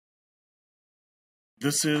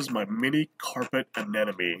This is my mini carpet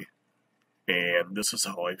anemone, and this is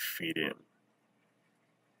how I feed him.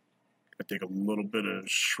 I take a little bit of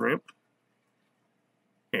shrimp,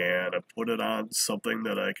 and I put it on something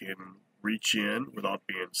that I can reach in without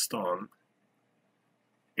being stung.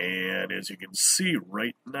 And as you can see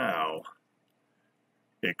right now,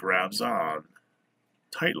 it grabs on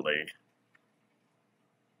tightly.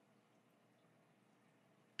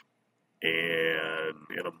 And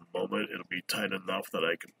in a moment, it'll be tight enough that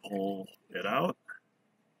I can pull it out.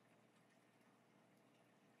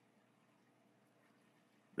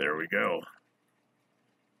 There we go.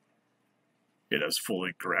 It has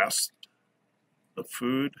fully grasped the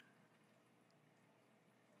food,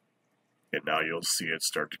 and now you'll see it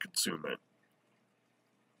start to consume it.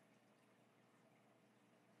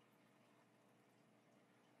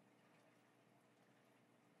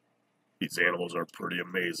 These animals are pretty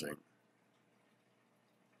amazing.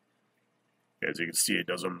 As you can see, it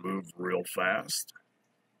doesn't move real fast.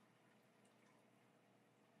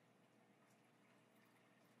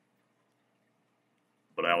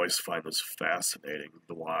 But I always find this fascinating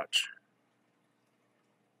to watch.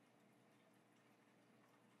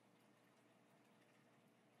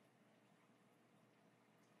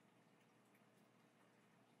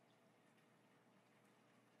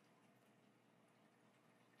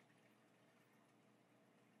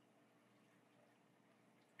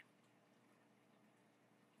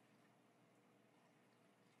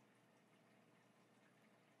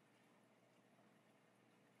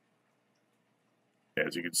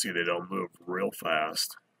 As you can see, they don't move real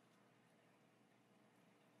fast.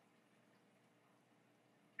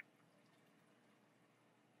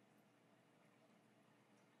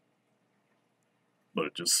 But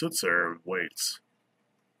it just sits there and waits.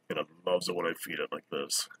 And it loves it when I feed it like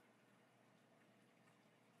this.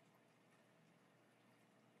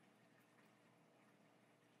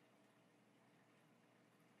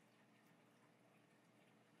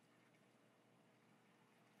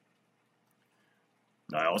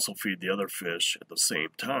 I also feed the other fish at the same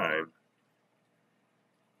time,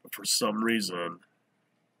 but for some reason,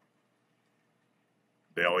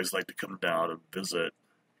 they always like to come down and visit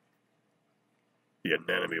the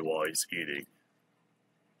anemone while he's eating,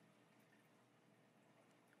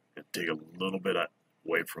 and take a little bit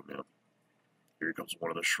away from him. Here comes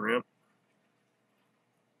one of the shrimp.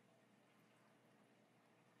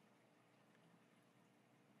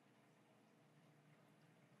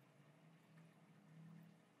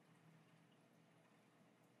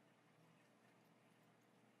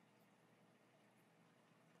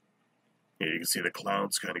 Yeah, you can see the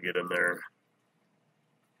clowns kind of get in there.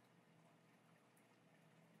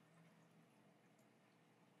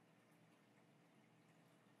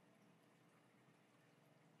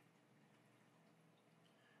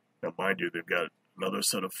 Now, mind you, they've got another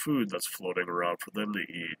set of food that's floating around for them to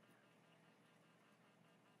eat,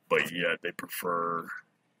 but yet they prefer,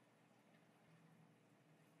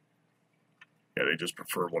 they just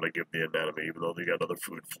prefer what I give the anemone, even though they got other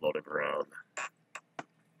food floating around.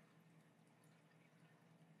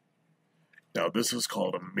 Now, this is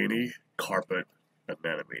called a mini carpet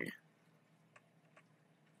anemone.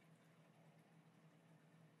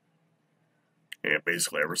 And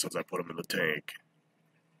basically, ever since I put him in the tank,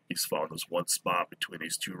 he's found this one spot between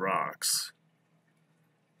these two rocks,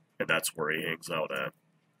 and that's where he hangs out at.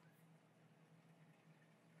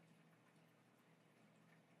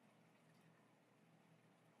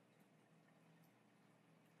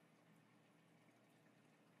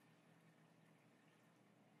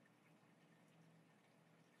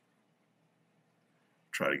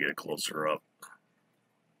 Try to get it closer up.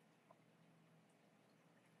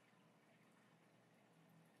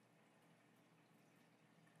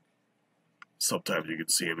 Sometimes you can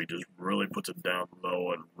see him, he just really puts it down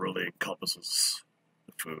low and really encompasses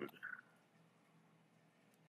the food.